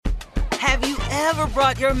Have you ever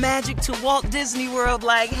brought your magic to Walt Disney World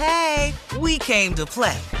like, hey, we came to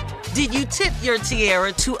play? Did you tip your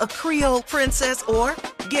tiara to a Creole princess or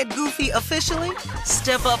get goofy officially?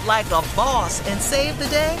 Step up like a boss and save the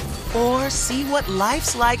day? Or see what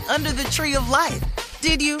life's like under the tree of life?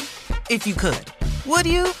 Did you? If you could. Would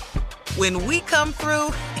you? When we come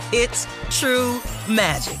through, it's true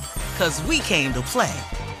magic. 'Cause we came to play.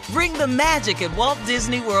 Bring the magic at Walt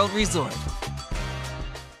Disney World Resort.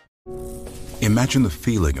 Imagine the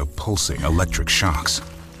feeling of pulsing electric shocks.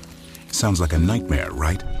 Sounds like a nightmare,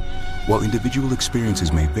 right? While individual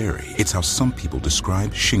experiences may vary, it's how some people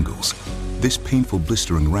describe shingles. This painful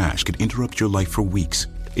blistering rash could interrupt your life for weeks.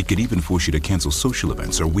 It could even force you to cancel social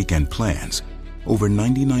events or weekend plans. Over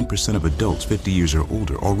 99% of adults 50 years or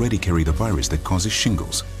older already carry the virus that causes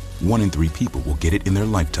shingles. 1 in 3 people will get it in their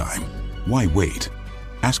lifetime. Why wait?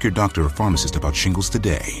 Ask your doctor or pharmacist about shingles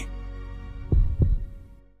today.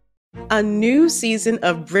 A new season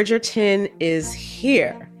of Bridgerton is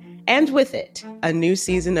here. And with it, a new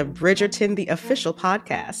season of Bridgerton, the official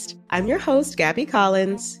podcast. I'm your host, Gabby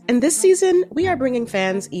Collins, and this season, we are bringing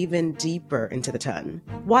fans even deeper into the ton.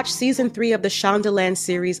 Watch season 3 of the Shondaland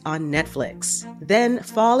series on Netflix. Then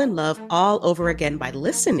fall in love all over again by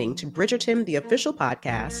listening to Bridgerton, the official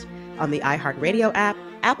podcast, on the iHeartRadio app,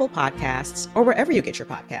 Apple Podcasts, or wherever you get your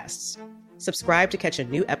podcasts. Subscribe to catch a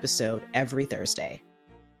new episode every Thursday.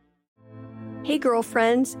 Hey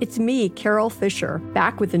girlfriends, it's me, Carol Fisher,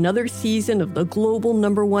 back with another season of the global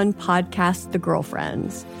 #1 podcast, The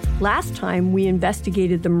Girlfriends. Last time, we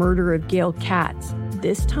investigated the murder of Gail Katz.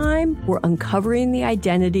 This time, we're uncovering the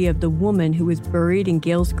identity of the woman who was buried in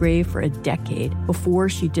Gail's grave for a decade before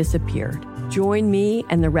she disappeared. Join me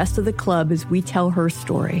and the rest of the club as we tell her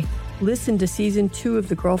story. Listen to Season 2 of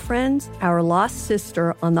The Girlfriends, Our Lost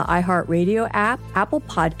Sister on the iHeartRadio app, Apple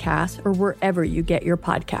Podcasts, or wherever you get your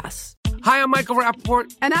podcasts. Hi, I'm Michael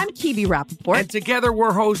Rappaport. And I'm Kibi Rappaport. And together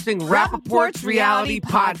we're hosting Rappaport's Reality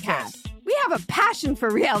Podcast. We have a passion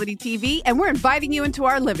for reality TV, and we're inviting you into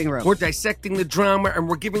our living room. We're dissecting the drama, and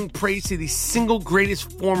we're giving praise to the single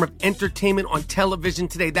greatest form of entertainment on television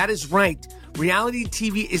today. That is right. Reality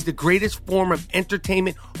TV is the greatest form of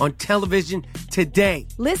entertainment on television today.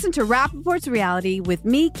 Listen to Rappaport's Reality with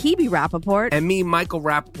me, Kibi Rappaport. And me, Michael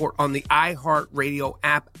Rappaport, on the iHeartRadio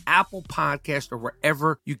app, Apple Podcast, or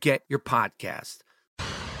wherever you get your podcast.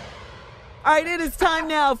 All right, it is time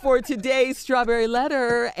now for today's Strawberry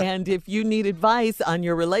Letter. And if you need advice on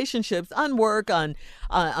your relationships, on work, on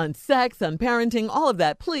sex, on parenting, all of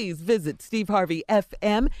that, please visit Steve Harvey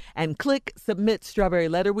FM and click Submit Strawberry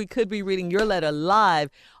Letter. We could be reading your letter live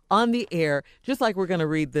on the air, just like we're going to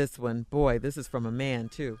read this one. Boy, this is from a man,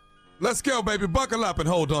 too. Let's go, baby. Buckle up and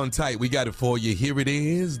hold on tight. We got it for you. Here it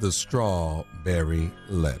is, the Strawberry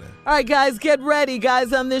Letter. All right, guys, get ready.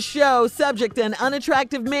 Guys, on this show, subject: an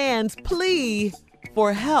unattractive man's plea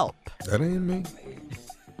for help. That ain't me.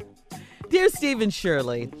 Dear Steve and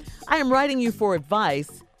Shirley, I am writing you for advice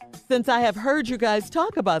since I have heard you guys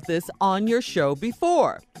talk about this on your show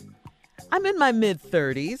before. I'm in my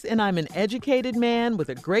mid-30s, and I'm an educated man with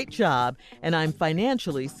a great job, and I'm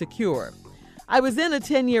financially secure. I was in a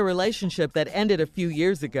 10-year relationship that ended a few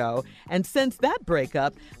years ago, and since that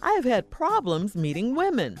breakup, I have had problems meeting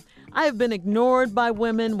women. I have been ignored by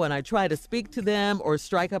women when I try to speak to them or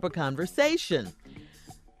strike up a conversation.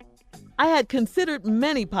 I had considered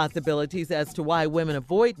many possibilities as to why women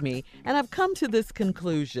avoid me, and I've come to this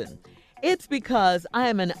conclusion. It's because I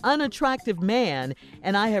am an unattractive man,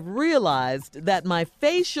 and I have realized that my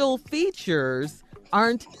facial features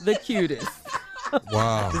aren't the cutest.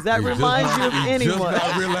 Wow. Does that remind you of anyone? Just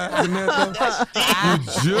not realizing that,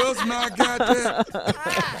 though? You just not got that?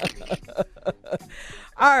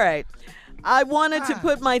 All right. I wanted to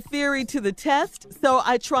put my theory to the test, so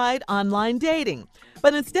I tried online dating.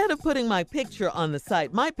 But instead of putting my picture on the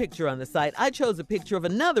site, I chose a picture of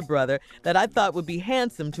another brother that I thought would be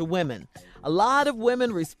handsome to women. A lot of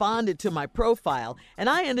women responded to my profile, and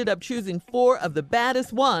I ended up choosing 4 of the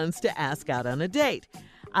baddest ones to ask out on a date.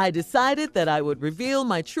 I decided that I would reveal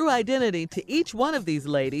my true identity to each one of these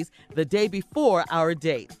ladies the day before our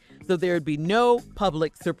date, so there would be no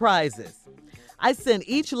public surprises. I sent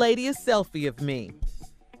each lady a selfie of me.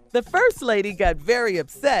 The first lady got very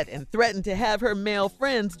upset and threatened to have her male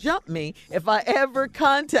friends jump me if I ever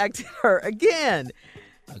contacted her again.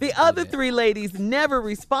 The other 3 ladies never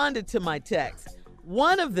responded to my text.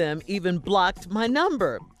 One of them even blocked my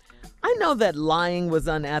number. I know that lying was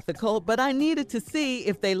unethical, but I needed to see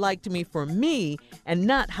if they liked me for me and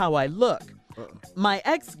not how I look. My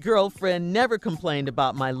ex-girlfriend never complained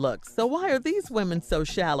about my looks, so why are these women so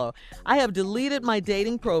shallow? I have deleted my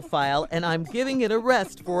dating profile and I'm giving it a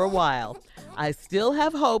rest for a while. I still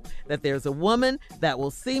have hope that there's a woman that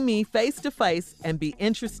will see me face to face and be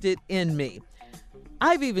interested in me.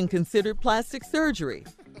 I've even considered plastic surgery.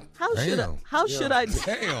 How should I?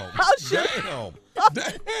 Damn.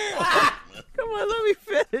 Come on, let me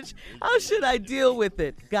finish. How should I deal with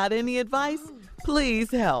it? Got any advice?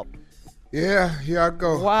 Please help. Yeah, here I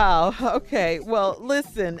go. Wow. Okay. Well,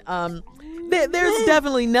 listen, there's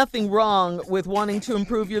definitely nothing wrong with wanting to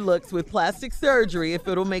improve your looks with plastic surgery if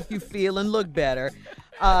it'll make you feel and look better.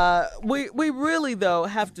 We really, though,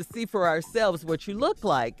 have to see for ourselves what you look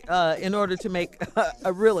like in order to make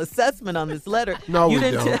a real assessment on this letter. No, we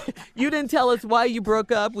don't. You didn't tell us why you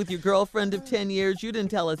broke up with your girlfriend of 10 years. You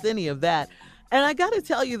didn't tell us any of that. And I got to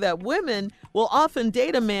tell you that women will often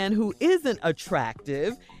date a man who isn't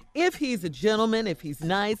attractive if he's a gentleman, if he's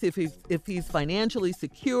nice, if he's financially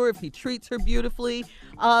secure, if he treats her beautifully.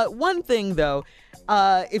 One thing, though,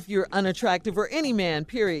 if you're unattractive, or any man,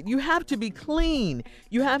 period, you have to be clean.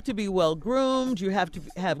 You have to be well-groomed. You have to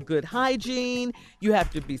have good hygiene. You have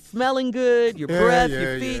to be smelling good, your breath,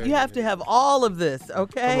 your feet. You have to have all of this,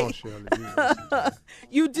 okay? Come on, Shirley.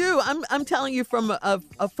 You do. I'm telling you from a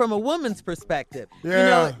woman's perspective. Yeah, you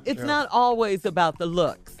know, it's not always about the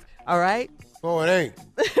looks, all right? Oh, it ain't.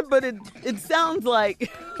 But it sounds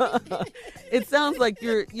like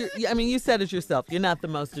you're I mean, you said it yourself. You're not the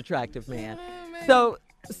most attractive man. So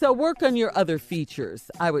work on your other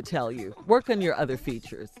features, I would tell you. Work on your other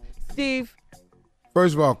features. Steve?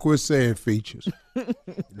 First of all, quit saying features.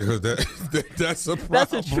 That's a problem.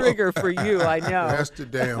 That's a trigger for you, I know. That's the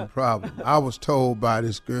damn problem. I was told by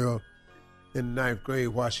this girl in the 9th grade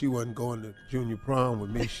why she wasn't going to junior prom with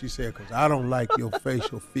me. She said, because I don't like your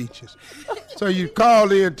facial features. So you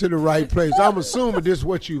called in to the right place. I'm assuming this is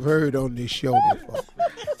what you've heard on this show before.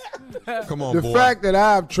 Come on, the boy. fact that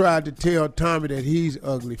I've tried to tell Tommy that he's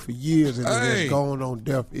ugly for years and it has gone on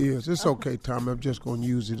deaf ears. It's okay, Tommy. I'm just going to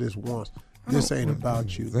use it this once. This ain't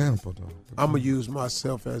about you. Example, though. I'm going to use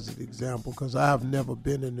myself as an example because I've never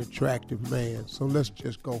been an attractive man. So let's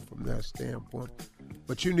just go from that standpoint.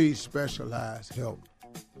 But you need specialized help.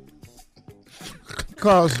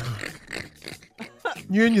 Because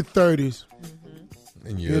you're in your 30s.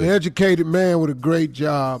 And You're an educated man with a great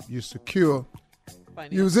job. You're secure.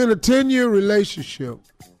 You was in a 10-year relationship.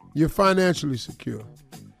 You're financially secure.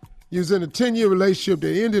 You was in a 10-year relationship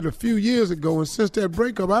that ended a few years ago, and since that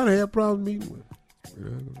breakup, I done had problems meeting women.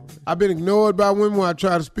 I've been ignored by women when I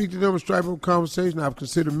try to speak to them and strike up a conversation. I've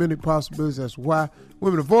considered many possibilities as to why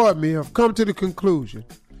women avoid me. I've come to the conclusion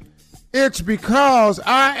it's because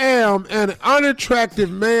I am an unattractive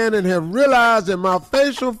man and have realized that my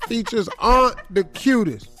facial features aren't the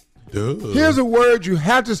cutest. Duh. Here's a word you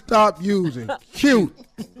have to stop using. Cute.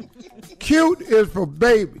 Cute is for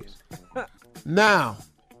babies. Now,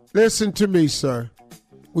 listen to me, sir.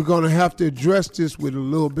 We're going to have to address this with a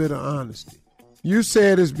little bit of honesty. You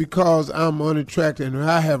said it's because I'm unattractive and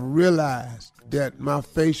I have realized that my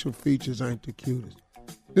facial features ain't the cutest.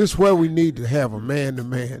 This is where we need to have a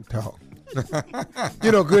man-to-man talk.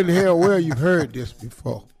 You know good and hell well you've heard this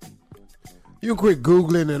before. You quit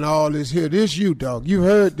Googling and all this here. This you, dog. You've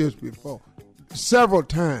heard this before several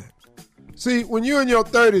times. See, when you're in your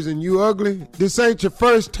 30s and you ugly, this ain't your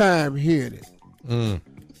first time hearing it.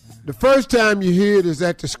 The first time you hear it is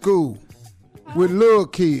at the school with little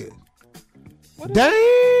kids.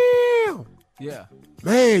 Damn! Yeah.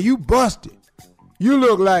 Man, you busted. You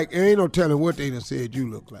look like, ain't no telling what they done said you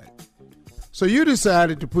look like. So you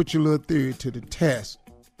decided to put your little theory to the test.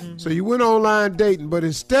 So you went online dating, but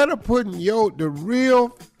instead of putting the real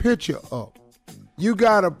picture up, you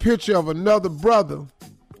got a picture of another brother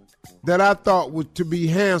that I thought was to be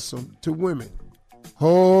handsome to women.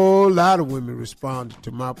 Whole lot of women responded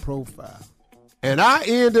to my profile. And I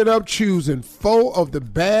ended up choosing 4 of the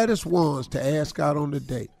baddest ones to ask out on the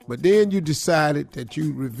date. But then you decided that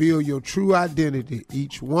you'd reveal your true identity to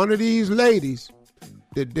each one of these ladies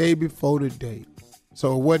the day before the date.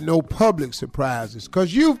 So it wasn't no public surprises,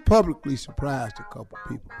 because you've publicly surprised a couple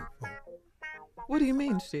people before. What do you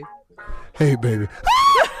mean, Steve? Hey, baby.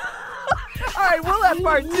 All right, we'll have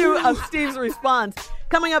part 2 of Steve's response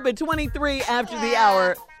coming up at 23 after the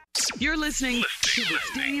hour. You're listening to the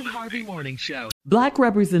Steve Harvey Morning Show. Black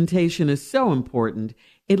representation is so important.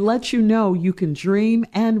 It lets you know you can dream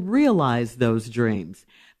and realize those dreams.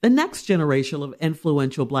 The next generation of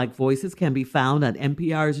influential Black voices can be found on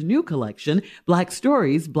NPR's new collection, Black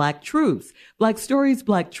Stories, Black Truths. Black Stories,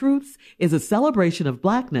 Black Truths is a celebration of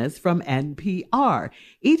Blackness from NPR.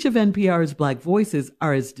 Each of NPR's Black voices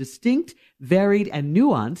are as distinct, varied and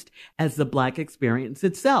nuanced as the Black experience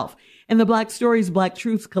itself. In the Black Stories, Black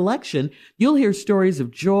Truths collection, you'll hear stories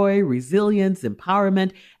of joy, resilience,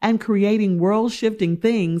 empowerment, and creating world-shifting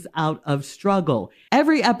things out of struggle.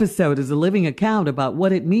 Every episode is a living account about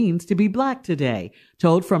what it means to be Black today,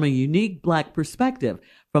 told from a unique Black perspective.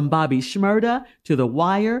 From Bobby Shmurda to The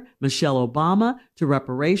Wire, Michelle Obama to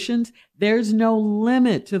reparations, there's no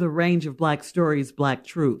limit to the range of Black stories, Black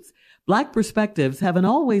truths. Black perspectives haven't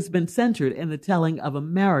always been centered in the telling of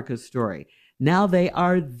America's story. Now they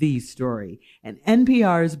are the story. In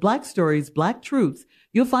NPR's Black Stories, Black Truths,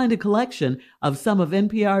 you'll find a collection of some of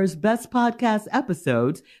NPR's best podcast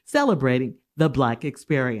episodes celebrating the Black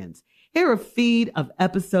experience. Hear a feed of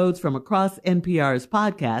episodes from across NPR's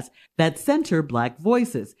podcasts that center Black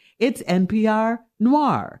voices. It's NPR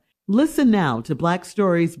Noir. Listen now to Black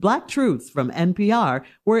Stories, Black Truths from NPR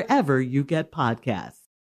wherever you get podcasts.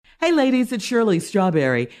 Hey ladies, it's Shirley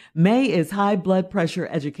Strawberry. May is High Blood Pressure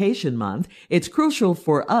Education Month. It's crucial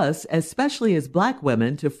for us, especially as Black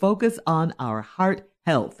women, to focus on our heart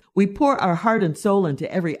health. We pour our heart and soul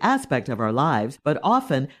into every aspect of our lives, but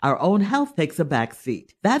often our own health takes a back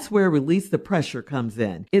seat. That's where Release the Pressure comes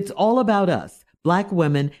in. It's all about us, Black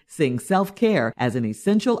women, seeing self-care as an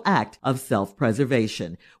essential act of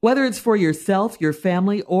self-preservation. Whether it's for yourself, your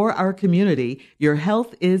family, or our community, your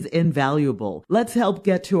health is invaluable. Let's help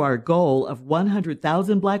get to our goal of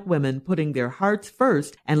 100,000 Black women putting their hearts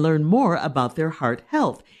first and learn more about their heart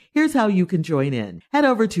health. Here's how you can join in. Head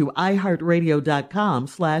over to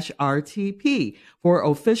iHeartRadio.com/RTP for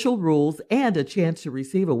official rules and a chance to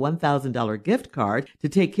receive a $1,000 gift card to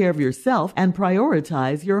take care of yourself and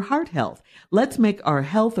prioritize your heart health. Let's make our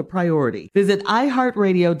health a priority. Visit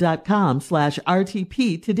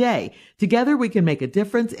iHeartRadio.com/RTP today. Together we can make a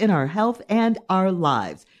difference in our health and our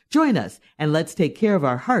lives. Join us and let's take care of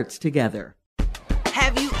our hearts together.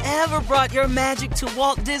 Have you ever brought your magic to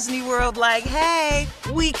Walt Disney World like, hey,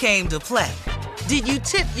 we came to play? Did you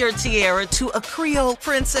tip your tiara to a Creole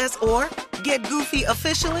princess or get goofy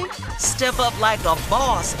officially? Step up like a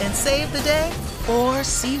boss and save the day? Or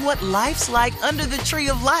see what life's like under the tree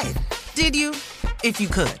of life? Did you? If you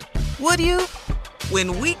could. Would you?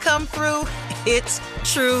 When we come through, it's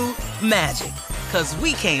true magic. 'Cause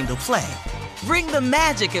we came to play. Bring the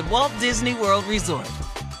magic at Walt Disney World Resort.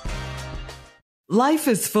 Life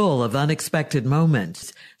is full of unexpected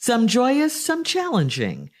moments, some joyous, some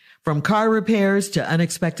challenging. From car repairs to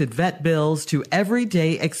unexpected vet bills to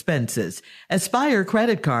everyday expenses, Aspire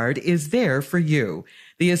Credit Card is there for you.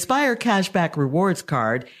 The Aspire Cashback Rewards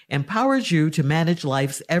Card empowers you to manage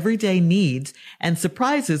life's everyday needs and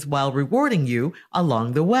surprises while rewarding you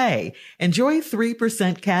along the way. Enjoy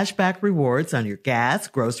 3% cashback rewards on your gas,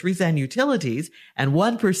 groceries, and utilities, and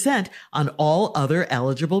 1% on all other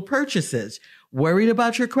eligible purchases. Worried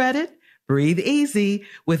about your credit? Breathe easy.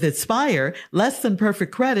 With Aspire, less than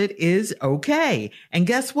perfect credit is okay. And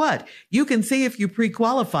guess what? You can see if you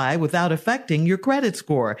pre-qualify without affecting your credit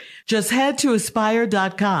score. Just head to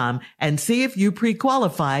Aspire.com and see if you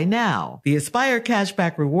pre-qualify now. The Aspire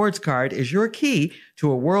Cashback Rewards Card is your key to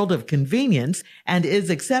a world of convenience and is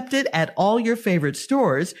accepted at all your favorite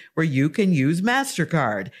stores where you can use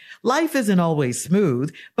MasterCard. Life isn't always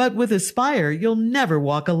smooth, but with Aspire, you'll never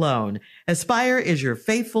walk alone. Aspire is your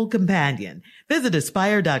faithful companion. Visit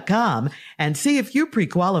Aspire.com and see if you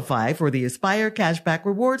pre-qualify for the Aspire Cashback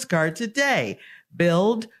Rewards Card today.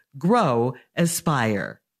 Build, grow,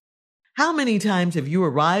 Aspire. How many times have you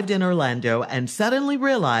arrived in Orlando and suddenly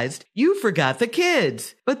realized you forgot the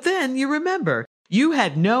kids? But then you remember, you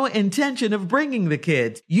had no intention of bringing the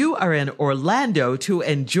kids. You are in Orlando to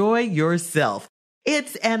enjoy yourself.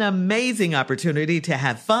 It's an amazing opportunity to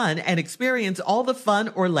have fun and experience all the fun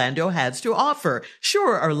Orlando has to offer.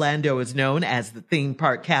 Sure, Orlando is known as the theme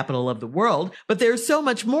park capital of the world, but there's so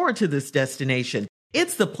much more to this destination.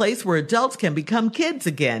 It's the place where adults can become kids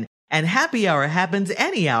again, and happy hour happens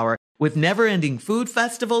any hour, with never-ending food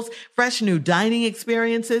festivals, fresh new dining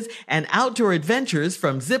experiences, and outdoor adventures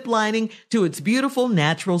from ziplining to its beautiful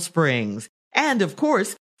natural springs. And, of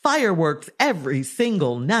course, fireworks every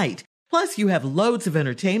single night. Plus, you have loads of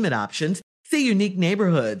entertainment options, see unique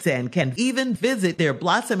neighborhoods, and can even visit their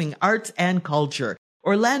blossoming arts and culture.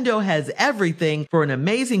 Orlando has everything for an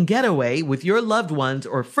amazing getaway with your loved ones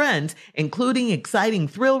or friends, including exciting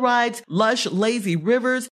thrill rides, lush, lazy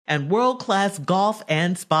rivers, and world-class golf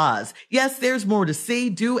and spas. Yes, there's more to see,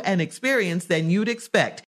 do, and experience than you'd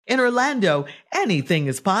expect. In Orlando, anything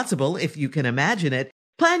is possible if you can imagine it.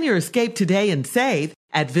 Plan your escape today and save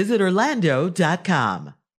at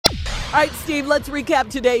visitorlando.com. All right, Steve, let's recap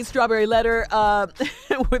today's Strawberry Letter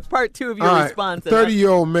with part 2 of your response.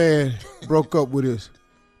 30-year-old man broke up with his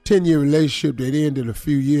 10-year relationship that ended a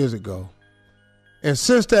few years ago. And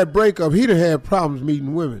since that breakup, he done had problems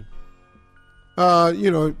meeting women.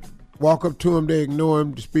 Walk up to him, they ignore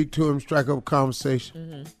him, speak to him, strike up a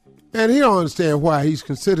conversation. And he don't understand why. He's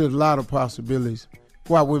considered a lot of possibilities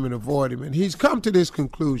why women avoid him. And he's come to this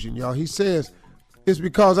conclusion, y'all. He says, it's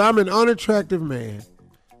because I'm an unattractive man,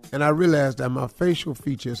 and I realize that my facial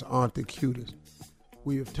features aren't the cutest.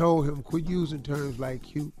 We have told him, quit using terms like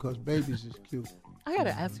cute, because babies is cute. I got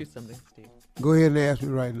to ask you something, Steve. Go ahead and ask me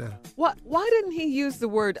right now. Why didn't he use the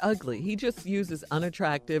word ugly? He just uses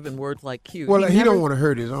unattractive and words like cute. Well, he don't want to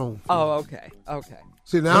hurt his own feelings. Oh, okay.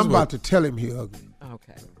 See, now I'm about to tell him he ugly.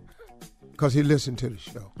 Okay. Because he listened to the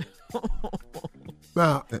show.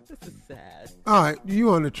 Now, this is sad. All right,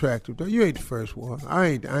 you unattractive, though. You ain't the first one. I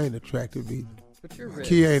ain't attractive either. But you're rich.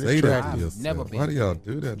 Key ain't attractive. Never been. Why do y'all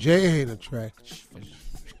do that? Jay ain't attractive.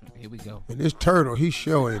 Here we go. And this turtle, he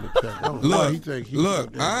sure ain't attractive.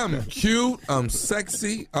 Look, I'm cute. I'm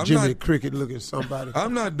sexy. I'm Jimmy not Cricket looking at somebody.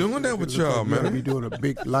 I'm not doing that with y'all, man. man. Be doing a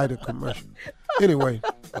big lighter commercial. Anyway,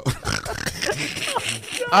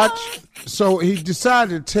 so he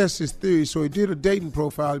decided to test his theory. So he did a dating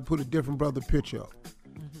profile. He put a different brother picture up.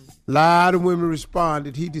 A lot of women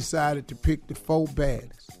responded. He decided to pick the 4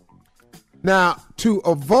 baddest. Now, to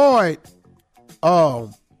avoid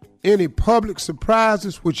any public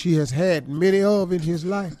surprises, which he has had many of in his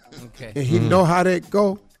life, and he know how that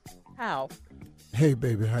go. How? Hey,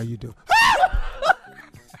 baby, how you doing?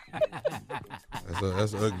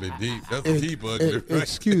 That's ugly deep. That's deep ugly. Right?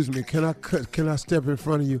 Excuse me, can I step in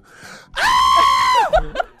front of you?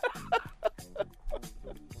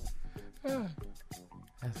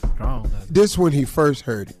 That's strong. This is when he first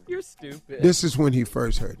heard it. You're stupid. This is when he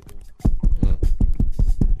first heard it.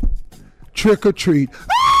 Trick or treat.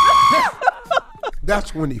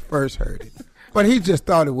 That's when he first heard it. But he just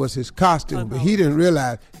thought it was his costume, but he didn't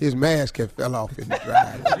realize his mask had fell off in the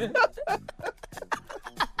driveway.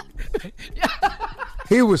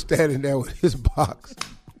 He was standing there with his box,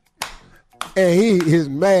 and his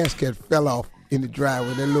mask had fell off in the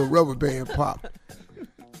driveway. That little rubber band popped,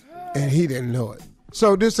 and he didn't know it.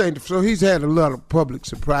 So he's had a lot of public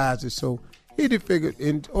surprises. So he figured,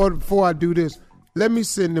 in order before I do this, let me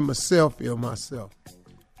send him a selfie of myself.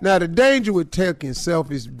 Now, the danger with taking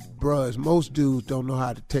selfies, bruh, is most dudes don't know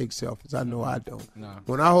how to take selfies. I know I don't. No.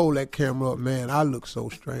 When I hold that camera up, man, I look so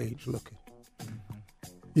strange looking.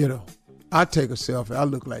 You know, I take a selfie, I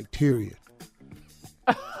look like Tyrion.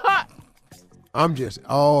 I'm just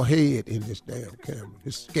all head in this damn camera.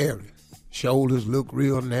 It's scary. Shoulders look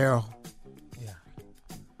real narrow. Yeah.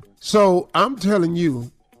 So I'm telling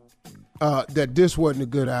you that this wasn't a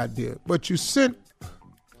good idea. But you sent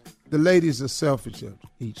the ladies a selfie,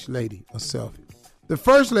 each lady a selfie. The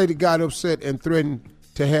first lady got upset and threatened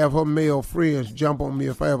to have her male friends jump on me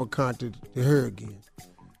if I ever contacted her again.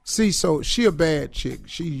 See, so she a bad chick.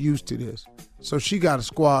 She used to this. So she got a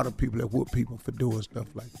squad of people that whoop people for doing stuff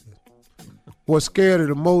like this. What scared her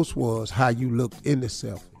the most was how you looked in the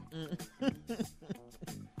selfie.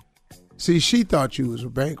 See, she thought you was a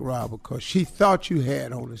bank robber because she thought you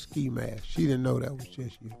had on a ski mask. She didn't know that was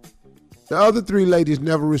just you. The other 3 ladies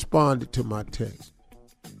never responded to my text.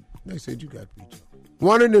 They said, you got to be joking.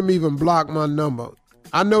 One of them even blocked my number.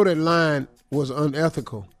 I know that line was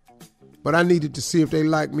unethical, but I needed to see if they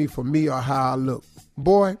like me for me or how I look.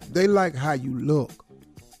 Boy, they like how you look.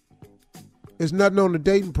 There's nothing on the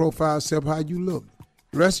dating profile except how you look.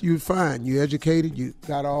 The rest of you fine. You educated, you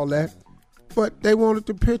got all that. But they wanted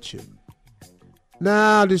the picture.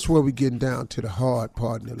 Now, this is where we're getting down to the hard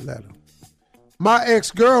part in the letter. My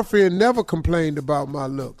ex-girlfriend never complained about my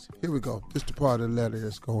looks. Here we go. This is the part of the letter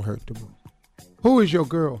that's going to hurt the most. Who is your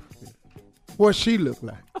girlfriend? What she look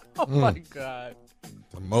like? Oh, my God.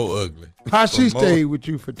 Some more ugly. How she stayed with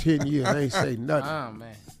you for 10 years? I ain't say nothing. Oh,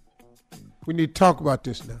 man. We need to talk about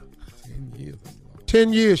this now. 10 years.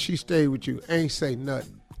 10 years she stayed with you. Ain't say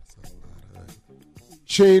nothing.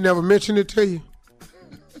 She ain't never mentioned it to you?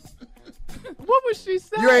 What was she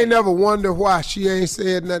saying? You ain't never wonder why she ain't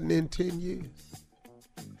said nothing in 10 years.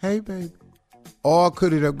 Hey, baby. Or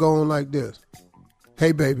could it have gone like this?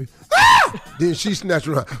 Hey, baby. Ah! Then she snatched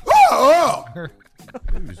around. Oh!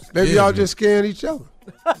 Maybe y'all just scaring each other.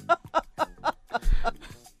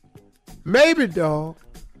 Maybe, dog.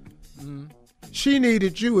 She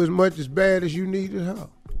needed you as much as bad as you needed her.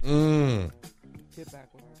 Get back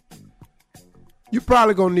with her. You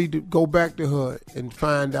probably gonna need to go back to her and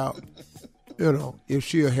find out, if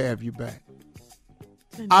she'll have you back.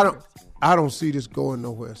 I don't see this going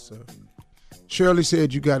nowhere, sir. Shirley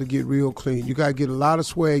said you got to get real clean. You got to get a lot of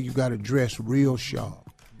swag. You got to dress real sharp.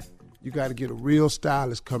 You got to get a real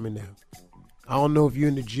stylist coming out. I don't know if you're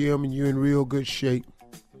in the gym and you're in real good shape,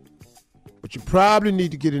 but you probably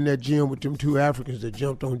need to get in that gym with them two Africans that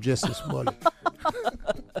jumped on Justin Smollett.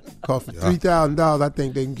 Because for $3,000, I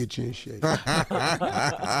think they can get you in shape.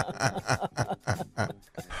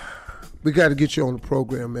 We got to get you on the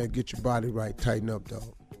program, man. Get your body right. Tighten up,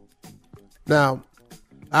 dog. Now,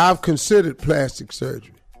 I've considered plastic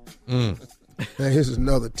surgery. Now, here's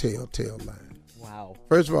another telltale line. Wow.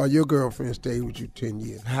 First of all, your girlfriend stayed with you 10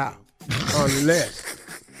 years. How? Unless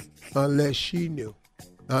she knew.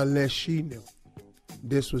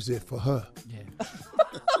 This was it for her. Yeah.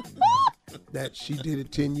 That she did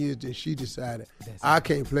it 10 years, then she decided, I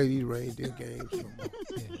can't play these reindeer games no more.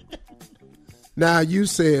 Yeah. Now, you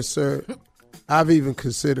said, sir, I've even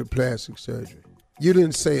considered plastic surgery. You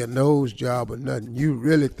didn't say a nose job or nothing. You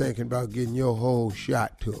really thinking about getting your whole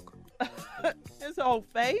shot took. His whole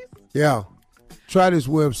face? Yeah. Try this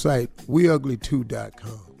website,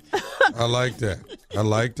 weugly2.com. I like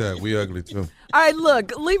that. We ugly too. All right,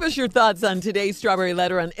 look, leave us your thoughts on today's Strawberry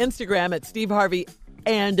Letter on Instagram at Steve Harvey,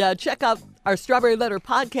 and check out our Strawberry Letter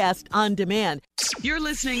podcast on demand. You're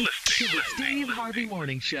listening to the Steve Harvey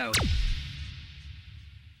Morning Show.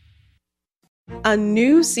 A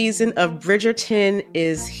new season of Bridgerton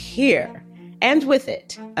is here. And with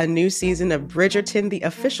it, a new season of Bridgerton, the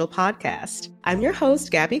official podcast. I'm your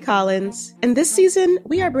host, Gabby Collins, and this season,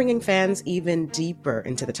 we are bringing fans even deeper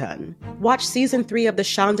into the ton. Watch season 3 of the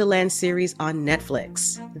Shondaland series on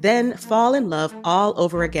Netflix. Then fall in love all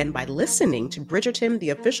over again by listening to Bridgerton,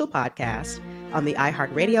 the official podcast, on the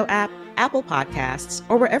iHeartRadio app, Apple Podcasts,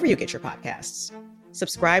 or wherever you get your podcasts.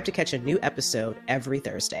 Subscribe to catch a new episode every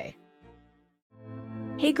Thursday.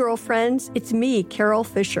 Hey girlfriends, it's me, Carol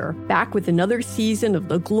Fisher, back with another season of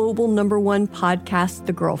the global #1 podcast,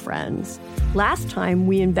 The Girlfriends. Last time,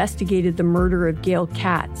 we investigated the murder of Gail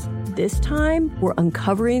Katz. This time, we're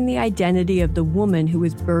uncovering the identity of the woman who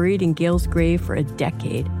was buried in Gail's grave for a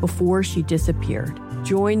decade before she disappeared.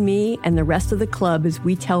 Join me and the rest of the club as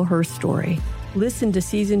we tell her story. Listen to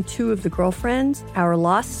Season 2 of The Girlfriends, Our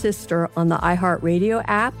Lost Sister on the iHeartRadio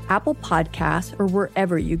app, Apple Podcasts, or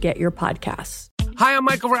wherever you get your podcasts. Hi, I'm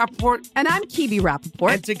Michael Rappaport. And I'm Kibi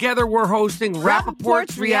Rappaport. And together we're hosting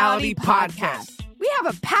Rappaport's Reality Podcast. We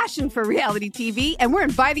have a passion for reality TV, and we're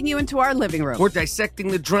inviting you into our living room. We're dissecting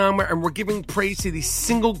the drama, and we're giving praise to the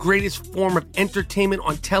single greatest form of entertainment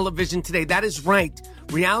on television today. That is right.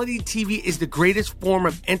 Reality TV is the greatest form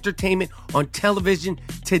of entertainment on television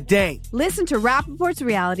today. Listen to Rappaport's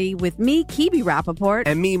Reality with me, Kibi Rappaport.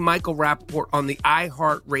 And me, Michael Rappaport, on the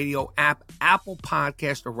iHeartRadio app, Apple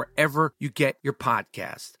Podcast, or wherever you get your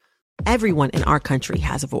podcast. Everyone in our country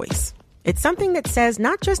has a voice. It's something that says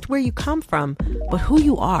not just where you come from, but who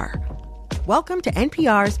you are. Welcome to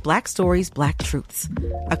NPR's Black Stories, Black Truths,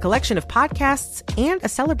 a collection of podcasts and a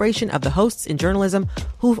celebration of the hosts in journalism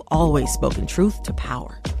who've always spoken truth to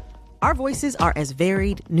power. Our voices are as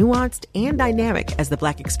varied, nuanced, and dynamic as the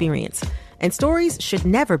Black experience, and stories should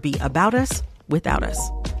never be about us without us.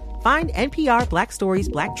 Find NPR Black Stories,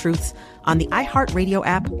 Black Truths on the iHeartRadio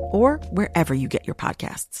app or wherever you get your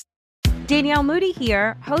podcasts. Danielle Moody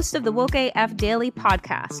here, host of the Woke AF Daily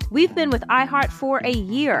podcast. We've been with iHeart for a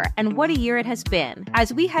year, and what a year it has been.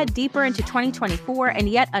 As we head deeper into 2024 and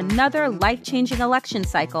yet another life-changing election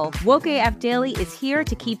cycle, Woke AF Daily is here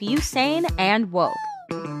to keep you sane and woke.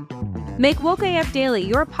 Make Woke AF Daily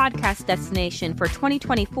your podcast destination for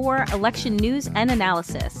 2024 election news and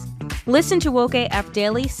analysis. Listen to Woke AF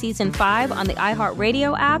Daily Season 5 on the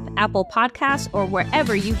iHeartRadio app, Apple Podcasts, or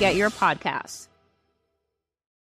wherever you get your podcasts.